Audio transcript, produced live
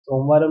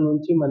సోమవారం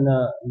నుంచి మన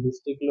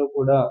డిస్ట్రిక్ట్‌లో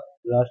కూడా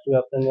రాష్ట్ర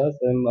వ్యాప్తంగా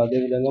సేమ్ అదే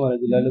విధంగా మన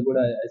జిల్లాలో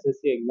కూడా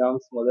ఎస్ఎస్‌సి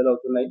ఎగ్జామ్స్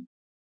మొదలవుతున్నాయి.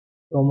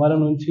 సోమవారం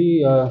నుంచి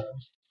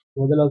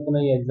మొదలవుతున్న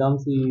ఈ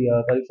ఎగ్జామ్స్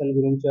పరీక్షల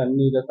గురించి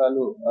అన్ని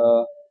రకాలు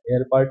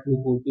ఏర్పాట్లు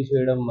పూర్తి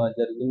చేయడం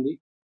జరిగింది.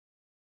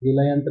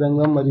 జిల్లా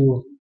యంత్రాంగం మరియు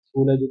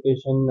స్కూల్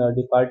ఎడ్యుకేషన్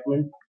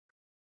డిపార్ట్మెంట్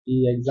ఈ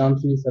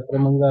ఎగ్జామ్స్‌ని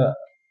సక్రమంగా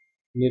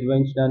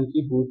నిర్వహించడానికి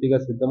పూర్తిగా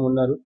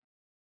సిద్ధమున్నారు.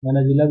 మన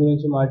జిల్లా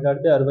గురించి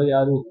మాట్లాడితే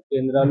 66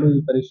 కేంద్రాలు ఈ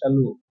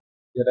పరీక్షలు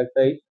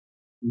జరుగుతాయి.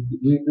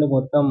 వీటిలో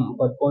మొత్తం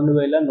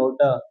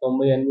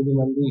 11,198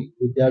 మంది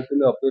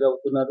విద్యార్థులు అపీర్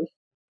అవుతున్నారు.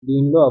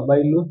 దీనిలో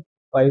అబ్బాయిలు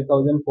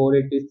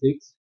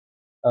 5,486,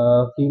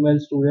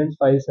 ఫీమేల్ స్టూడెంట్స్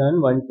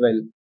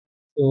 5,712.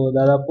 సో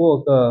దాదాపు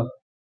ఒక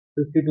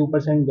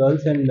 52%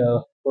 గర్ల్స్ అండ్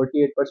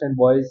 48%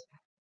 బాయ్స్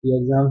ఈ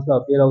ఎగ్జామ్స్లో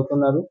అపీర్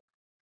అవుతున్నారు.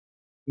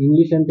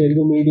 English and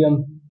Telugu medium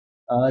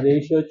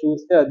ratio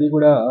చూస్తే అది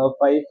కూడా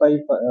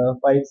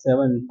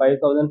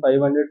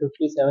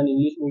 5,557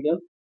 ఇంగ్లీష్ మీడియం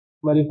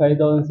మరియు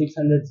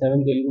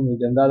 5,607 తెలుగు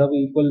మీడియం. దాదాపు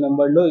ఈక్వల్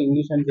నెంబర్లో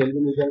English and Telugu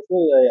mediums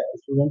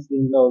students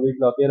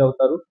వీటిలో అపేర్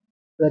అవుతారు.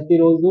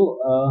 ప్రతిరోజు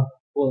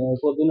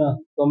పొద్దున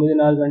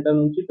 9:04 గంటల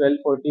నుంచి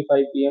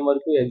 12:45 PM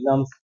వరకు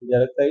ఎగ్జామ్స్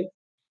జరుగుతాయి.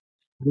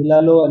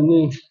 జిల్లాలో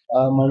అన్ని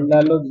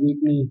మండలాల్లో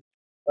వీటిని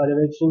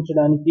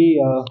పర్యవేక్షించడానికి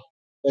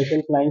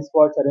స్పెషల్ ఫ్లయింగ్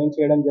స్క్వాడ్స్ అరేంజ్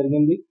చేయడం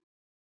జరిగింది.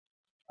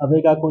 అవే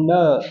కాకుండా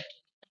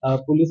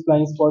పోలీస్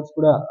ఫ్లయింగ్ స్క్వాడ్స్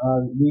కూడా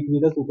వీటి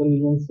మీద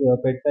సూపర్విజన్స్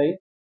పెట్టాయి.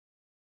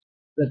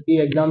 ప్రతి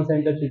ఎగ్జామ్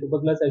సెంటర్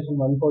చుట్టుపక్కల సెక్షన్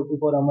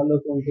 144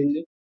 అమల్లోకి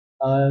ఉంటుంది.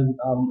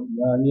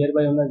 నియర్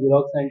బై ఉన్న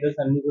జిరాక్స్ సెంటర్స్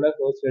అన్ని కూడా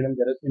క్లోజ్ చేయడం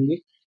జరుగుతుంది.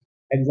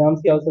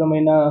 ఎగ్జామ్స్కి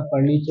అవసరమైన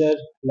furniture,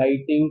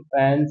 lighting,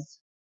 fans,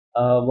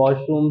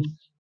 washrooms,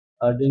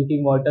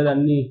 drinking water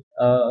అన్ని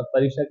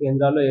పరీక్షా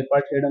కేంద్రాల్లో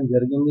ఏర్పాటు చేయడం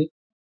జరిగింది.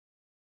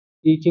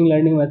 టీచింగ్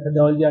లెర్నింగ్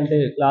మెథడాలజీ అంటే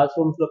క్లాస్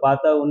రూమ్స్లో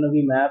పాత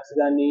ఉన్నవి మ్యాప్స్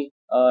కానీ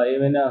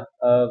ఏమైనా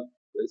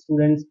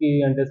స్టూడెంట్స్కి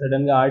అంటే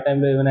సడన్గా ఆ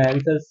టైంలో ఏమైనా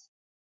ఆన్సర్స్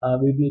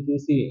వీటిని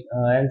చూసి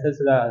ఆన్సర్స్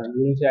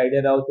గురించి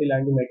ఐడియా రావచ్చు.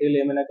 ఇలాంటి మెటీరియల్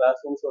ఏమైనా క్లాస్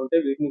రూమ్స్లో ఉంటే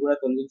వీటిని కూడా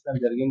తొలగించడం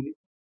జరిగింది.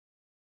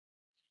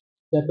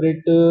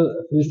 సెపరేట్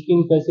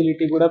రిస్కింగ్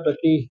ఫెసిలిటీ కూడా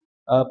ప్రతి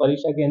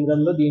పరీక్షా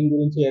కేంద్రంలో దీని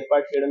గురించి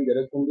ఏర్పాటు చేయడం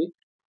జరుగుతుంది.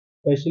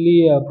 స్పెషలీ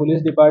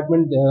పోలీస్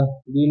డిపార్ట్మెంట్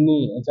దీన్ని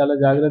చాలా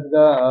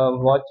జాగ్రత్తగా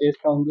వాచ్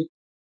చేస్తూ ఉంది.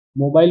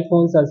 మొబైల్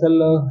ఫోన్స్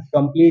అసలు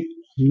కంప్లీట్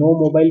నో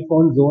మొబైల్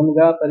ఫోన్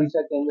జోన్గా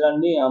పరీక్షా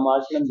కేంద్రాన్ని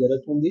మార్చడం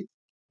జరుగుతుంది.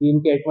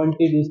 దీనికి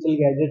ఎటువంటి డిజిటల్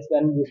గ్యాజెట్స్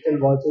కానీ డిజిటల్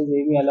వాచెస్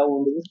ఏమీ అలా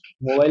ఉండదు.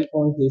 Mobile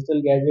phones,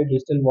 digital gadget,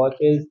 digital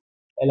watches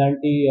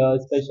ఎలాంటి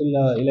స్పెషల్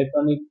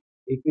ఎలక్ట్రానిక్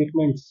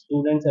ఎక్విప్మెంట్స్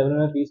స్టూడెంట్స్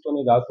ఎవరైనా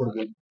తీసుకొని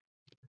రాకూడదు.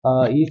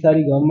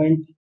 ఈసారి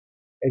గవర్నమెంట్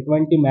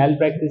ఎటువంటి మ్యాల్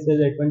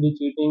ప్రాక్టీసెస్, ఎటువంటి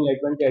చీటింగ్,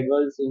 ఎటువంటి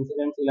అడ్వర్స్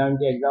ఇన్సిడెంట్స్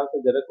ఇలాంటి ఎగ్జామ్స్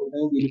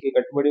జరగకూడదని దీనికి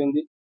కట్టుబడి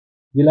ఉంది.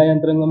 జిల్లా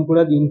యంత్రాంగం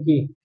కూడా దీనికి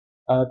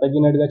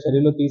తగినట్టుగా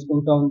చర్యలు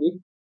తీసుకుంటూ ఉంది.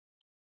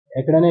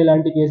 ఎక్కడైనా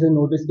ఇలాంటి కేసెస్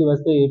నోటీస్కి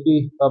వస్తే AP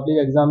public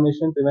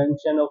examination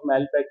prevention of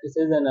మ్యాల్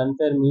practices and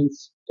unfair means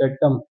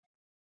చట్టం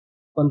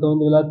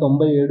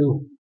 1997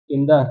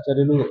 కింద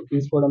చర్యలు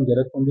తీసుకోవడం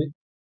జరుగుతుంది.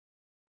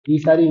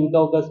 ఈసారి ఇంకా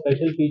ఒక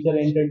స్పెషల్ ఫీచర్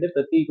ఏంటంటే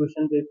ప్రతి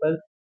క్వశ్చన్ పేపర్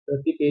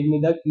ప్రతి పేజ్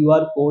మీద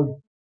QR కోడ్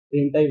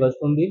ప్రింట్ అయి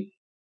వస్తుంది.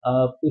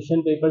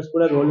 క్వశ్చన్ పేపర్స్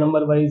కూడా రోల్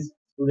నెంబర్ వైజ్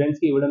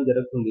స్టూడెంట్స్కి ఇవ్వడం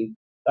జరుగుతుంది.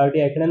 కాబట్టి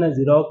ఎక్కడైనా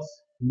జిరాక్స్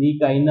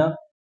లీక్ అయినా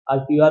ఆ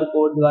QR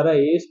కోడ్ ద్వారా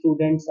ఏ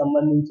స్టూడెంట్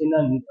సంబంధించిన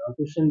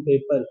క్వశ్చన్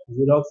పేపర్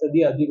జిరాక్స్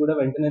అది కూడా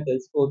వెంటనే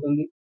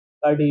తెలిసిపోతుంది.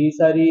 కాబట్టి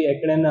ఈసారి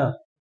ఎక్కడైనా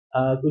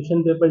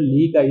క్వశ్చన్ పేపర్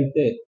లీక్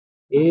అయితే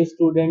ఏ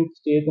స్టూడెంట్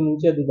చేతి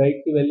నుంచి అది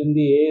బయటికి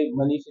వెళ్ళింది, ఏ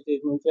మనిషి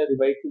చేతి నుంచి అది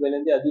బయటికి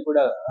వెళ్ళింది, అది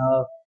కూడా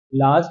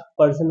లాస్ట్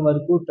పర్సన్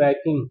వరకు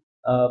ట్రాకింగ్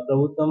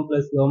ప్రభుత్వం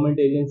ప్లస్ గవర్నమెంట్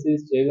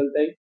ఏజెన్సీస్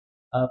చేయగలుగుతాయి.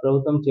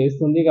 ప్రభుత్వం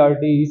చేస్తుంది.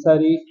 కాబట్టి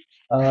ఈసారి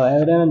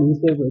ఎవరైనా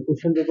news paper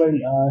question paper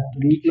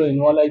లీక్లో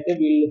involve అయితే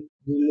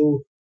వీళ్ళు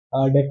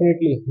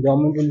definitely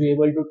government will be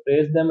able to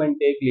trace them and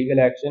take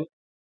legal action.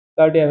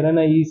 కాబట్టి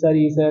ఎవరైనా ఈసారి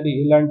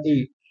ఇలాంటి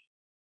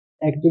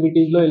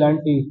యాక్టివిటీస్లో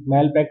ఇలాంటి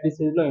మ్యాల్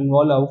ప్రాక్టీసెస్లో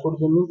ఇన్వాల్వ్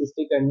అవ్వకూడదని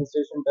డిస్ట్రిక్ట్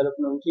అడ్మినిస్ట్రేషన్ తరఫు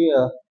నుంచి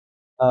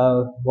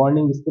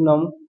వార్నింగ్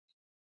ఇస్తున్నాము.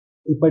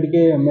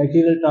 ఇప్పటికే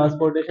మెటీరియల్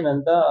ట్రాన్స్పోర్టేషన్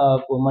అంతా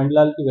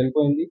మండలాలకి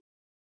వెళ్ళిపోయింది.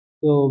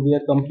 So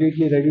we are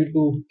completely ready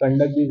to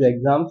conduct these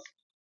exams.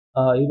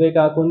 ఇవే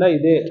కాకుండా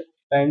ఇదే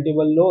టైం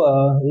టేబుల్లో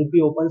ఏపీ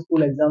ఓపెన్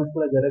స్కూల్ ఎగ్జామ్స్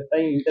కూడా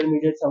జరుగుతాయి.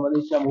 ఇంటర్మీడియట్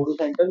సంబంధించిన 3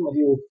 సెంటర్స్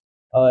మరియు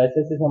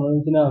ఎస్ఎస్సి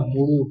సంబంధించిన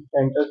 3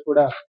 సెంటర్స్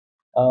కూడా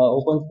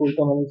ఓపెన్ స్కూల్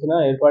సంబంధించిన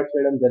ఏర్పాటు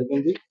చేయడం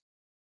జరిగింది.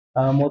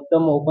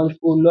 మొత్తం ఓపెన్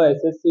స్కూల్లో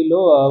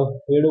ఎస్ఎస్సిలో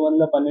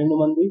 712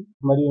 మంది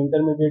మరియు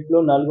ఇంటర్మీడియట్లో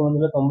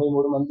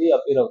 493 మంది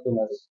అపీర్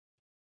అవుతున్నారు.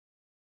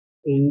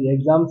 ఈ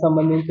ఎగ్జామ్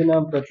సంబంధించిన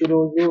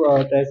ప్రతిరోజు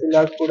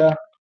తహసీల్దార్స్ కూడా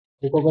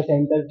ఒక్కొక్క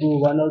సెంటర్కు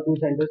 1 or 2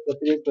 సెంటర్స్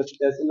ప్రతి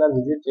తహసీల్దార్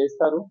విజిట్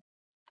చేస్తారు.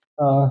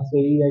 సో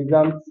ఈ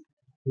ఎగ్జామ్స్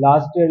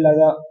లాస్ట్ ఇయర్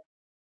లాగా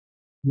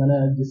మన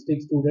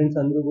డిస్ట్రిక్ట్ స్టూడెంట్స్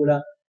అందరూ కూడా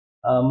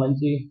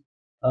మంచి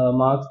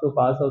మార్క్స్తో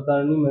పాస్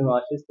అవుతారని మేము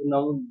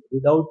ఆశిస్తున్నాము.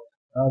 Without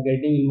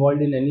getting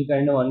involved in any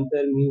kind of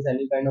unfair means,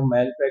 any kind of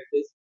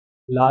malpractice.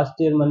 Last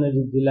year మన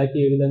జిల్లాకి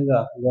ఏ విధంగా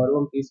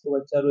గౌరవం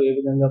తీసుకువచ్చారు, ఏ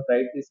విధంగా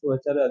ప్రైడ్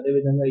తీసుకువచ్చారు,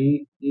 అదేవిధంగా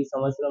ఈ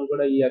సంవత్సరం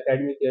కూడా ఈ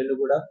అకాడమిక్ ఇయర్లో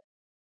కూడా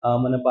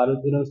మన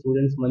పార్వతీపురం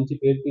స్టూడెంట్స్ మంచి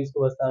పేరు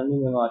తీసుకువస్తారని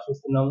మేము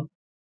ఆశిస్తున్నాము.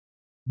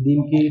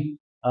 దీనికి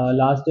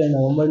లాస్ట్ ఇయర్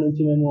నవంబర్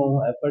నుంచి మేము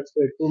ఎఫర్ట్స్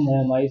పెడుతూ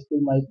మై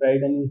స్కూల్ మై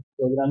ప్రైడ్ అని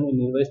ప్రోగ్రామ్ని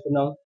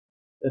నిర్వహిస్తున్నాం.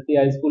 ప్రతి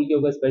హై స్కూల్కి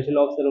ఒక స్పెషల్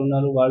ఆఫీసర్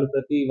ఉన్నారు. వాళ్ళు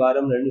ప్రతి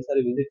వారం 2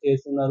 సార్లు విజిట్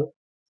చేస్తున్నారు.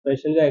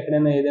 స్పెషల్గా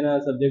ఎక్కడైనా ఏదైనా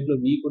సబ్జెక్ట్లో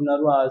వీక్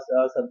ఉన్నారు, ఆ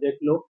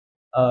సబ్జెక్ట్లో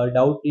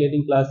డౌట్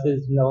క్లియరింగ్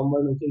క్లాసెస్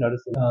నవంబర్ నుంచి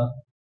నడుస్తున్నాయి.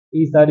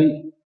 ఈసారి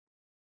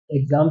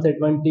ఎగ్జామ్స్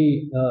ఎటువంటి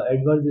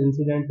adverse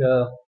incident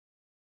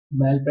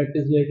మ్యాల్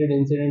practice related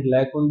incident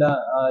లేకుండా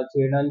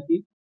చేయడానికి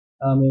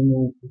మేము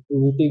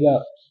పూర్తిగా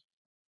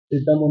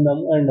సిద్ధం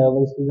ఉన్నాము. And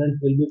our students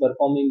will be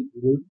performing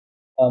good.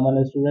 మన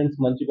స్టూడెంట్స్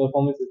మంచి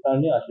పర్ఫార్మెన్స్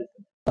ఇస్తారని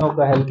ఆశిస్తున్నాం.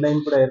 ఒక హెల్ప్ లైన్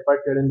కూడా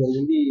ఏర్పాటు చేయడం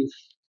జరిగింది.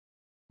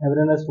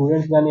 ఎవరైనా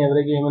స్టూడెంట్స్ కానీ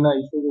ఎవరికి ఏమైనా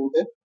ఇష్యూస్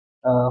ఉంటే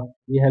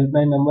ఈ హెల్ప్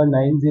లైన్ నెంబర్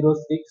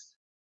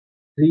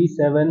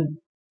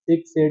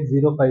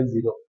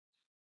 90637668050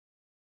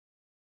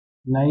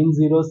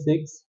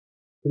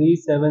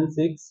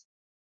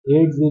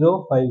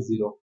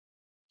 90637668050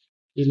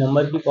 ఈ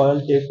నెంబర్కి కాల్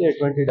చేసి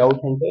ఎటువంటి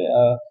డౌట్స్ ఉంటే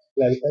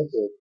క్లారిఫై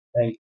చేయొచ్చు.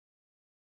 Thank you.